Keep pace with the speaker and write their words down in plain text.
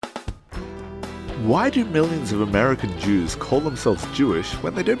Why do millions of American Jews call themselves Jewish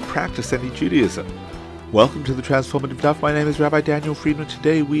when they don't practice any Judaism? Welcome to the Transformative Daf. My name is Rabbi Daniel Friedman.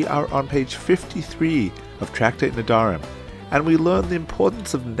 Today we are on page 53 of Tractate Nedarim, and we learn the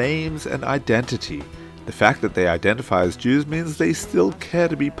importance of names and identity. The fact that they identify as Jews means they still care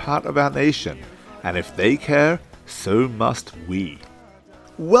to be part of our nation, and if they care, so must we.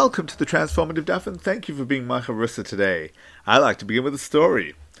 Welcome to the Transformative Daf, and thank you for being my Chavrusa today. I like to begin with a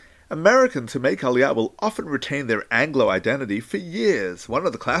story. Americans who make Aliyah will often retain their Anglo identity for years. One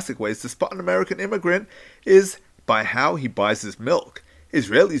of the classic ways to spot an American immigrant is by how he buys his milk.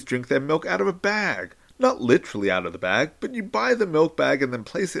 Israelis drink their milk out of a bag. Not literally out of the bag, but you buy the milk bag and then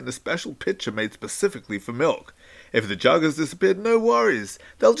place it in a special pitcher made specifically for milk. If the jug has disappeared, no worries.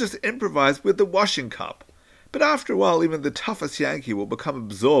 They'll just improvise with the washing cup. But after a while, even the toughest Yankee will become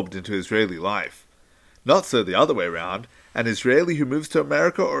absorbed into Israeli life. Not so the other way around. An Israeli who moves to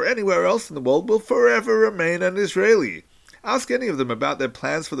America or anywhere else in the world will forever remain an Israeli. Ask any of them about their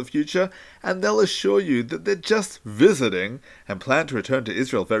plans for the future, and they'll assure you that they're just visiting and plan to return to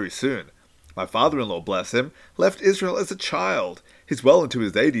Israel very soon. My father-in-law, bless him, left Israel as a child. He's well into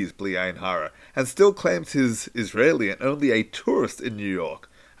his 80s, bli ayin hara, and still claims he's Israeli and only a tourist in New York.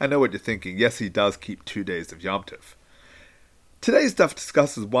 I know what you're thinking. Yes, he does keep 2 days of Yom Tov. Today's daf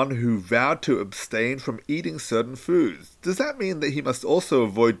discusses one who vowed to abstain from eating certain foods. Does that mean that he must also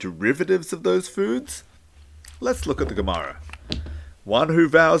avoid derivatives of those foods? Let's look at the Gemara. One who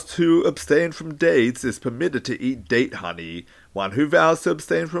vows to abstain from dates is permitted to eat date honey. One who vows to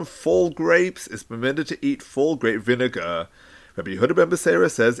abstain from fall grapes is permitted to eat fall grape vinegar. Rabbi Yehuda ben Beseira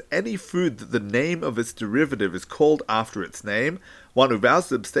says, any food that the name of its derivative is called after its name, one who vows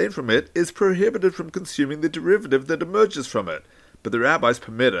to abstain from it is prohibited from consuming the derivative that emerges from it, but the rabbis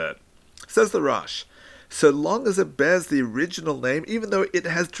permit it. Says the Rosh, so long as it bears the original name, even though it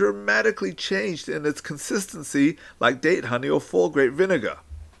has dramatically changed in its consistency, like date honey or fall grape vinegar.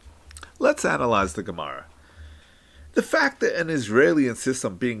 Let's analyze the Gemara. The fact that an Israeli insists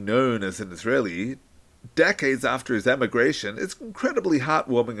on being known as an Israeli decades after his emigration, it's incredibly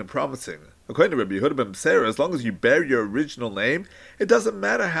heartwarming and promising. According to Rabbi Yehuda ben Beseira, as long as you bear your original name, it doesn't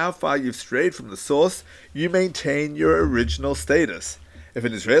matter how far you've strayed from the source, you maintain your original status. If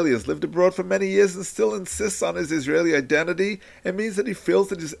an Israeli has lived abroad for many years and still insists on his Israeli identity, it means that he feels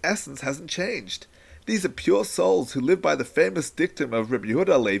that his essence hasn't changed. These are pure souls who live by the famous dictum of Rabbi Yehuda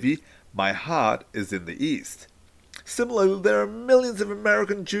Halevi, my heart is in the East. Similarly, there are millions of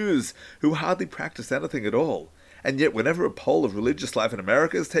American Jews who hardly practice anything at all, and yet whenever a poll of religious life in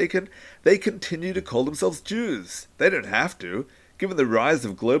America is taken, they continue to call themselves Jews. They don't have to. Given the rise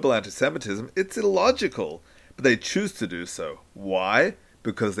of global anti-Semitism, it's illogical, but they choose to do so. Why?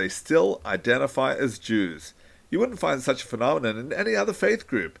 Because they still identify as Jews. You wouldn't find such a phenomenon in any other faith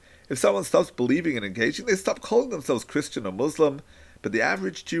group. If someone stops believing and engaging, they stop calling themselves Christian or Muslim. But the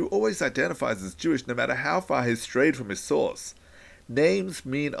average Jew always identifies as Jewish no matter how far he's strayed from his source. Names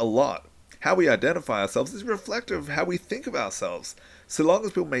mean a lot. How we identify ourselves is reflective of how we think of ourselves. So long as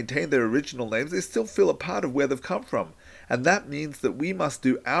people maintain their original names, they still feel a part of where they've come from. And that means that we must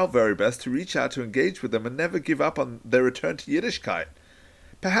do our very best to reach out to engage with them and never give up on their return to Yiddishkeit.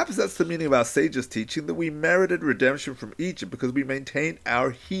 Perhaps that's the meaning of our sages' teaching that we merited redemption from Egypt because we maintained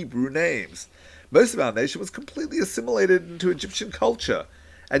our Hebrew names. Most of our nation was completely assimilated into Egyptian culture,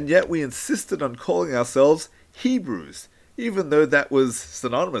 and yet we insisted on calling ourselves Hebrews, even though that was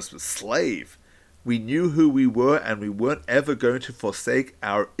synonymous with slave. We knew who we were, and we weren't ever going to forsake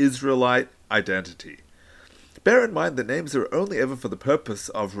our Israelite identity. Bear in mind that names are only ever for the purpose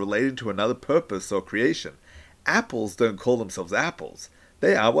of relating to another purpose or creation. Apples don't call themselves apples.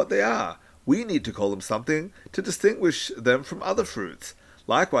 They are what they are. We need to call them something to distinguish them from other fruits.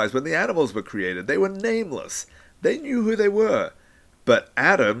 Likewise, when the animals were created, they were nameless. They knew who they were. But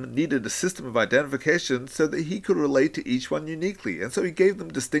Adam needed a system of identification so that he could relate to each one uniquely, and so he gave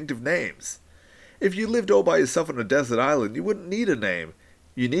them distinctive names. If you lived all by yourself on a desert island, you wouldn't need a name.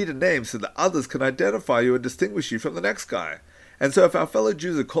 You need a name so that others can identify you and distinguish you from the next guy. And so if our fellow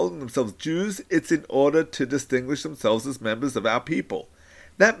Jews are calling themselves Jews, it's in order to distinguish themselves as members of our people.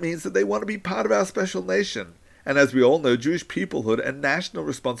 That means that they want to be part of our special nation. And as we all know, Jewish peoplehood and national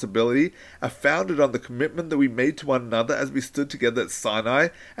responsibility are founded on the commitment that we made to one another as we stood together at Sinai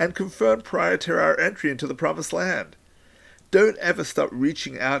and confirmed prior to our entry into the Promised Land. Don't ever stop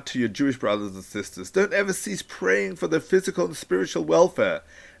reaching out to your Jewish brothers and sisters. Don't ever cease praying for their physical and spiritual welfare.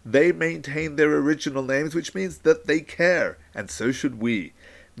 They maintain their original names, which means that they care, and so should we.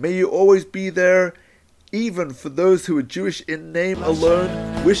 May you always be there, even for those who are Jewish in name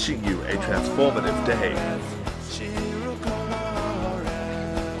alone, wishing you a transformative day.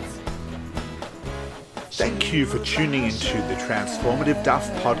 Thank you for tuning into the Transformative Daf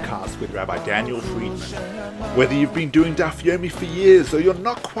podcast with Rabbi Daniel Friedman. Whether you've been doing Daf Yomi for years or you're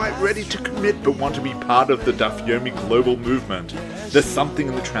not quite ready to commit but want to be part of the Daf Yomi global movement, there's something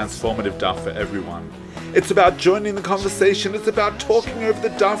in the Transformative Daf for everyone. It's about joining the conversation. It's about talking over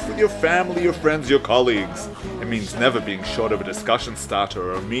the Daf with your family, your friends, your colleagues. It means never being short of a discussion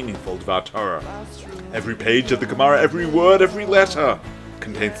starter or a meaningful Dvar Torah. Every page of the Gemara, every word, every letter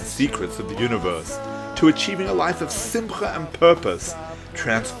contains the secrets of the universe. To achieving a life of simcha and purpose,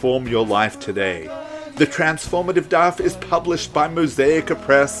 transform your life today. The Transformative Daf is published by Mosaica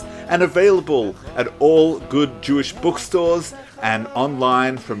Press and available at all good Jewish bookstores and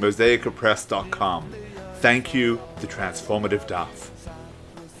online from mosaicapress.com. Thank you, The Transformative Daf.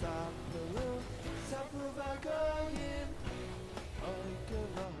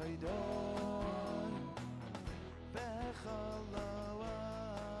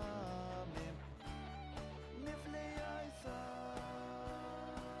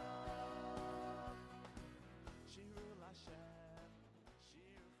 Hashem.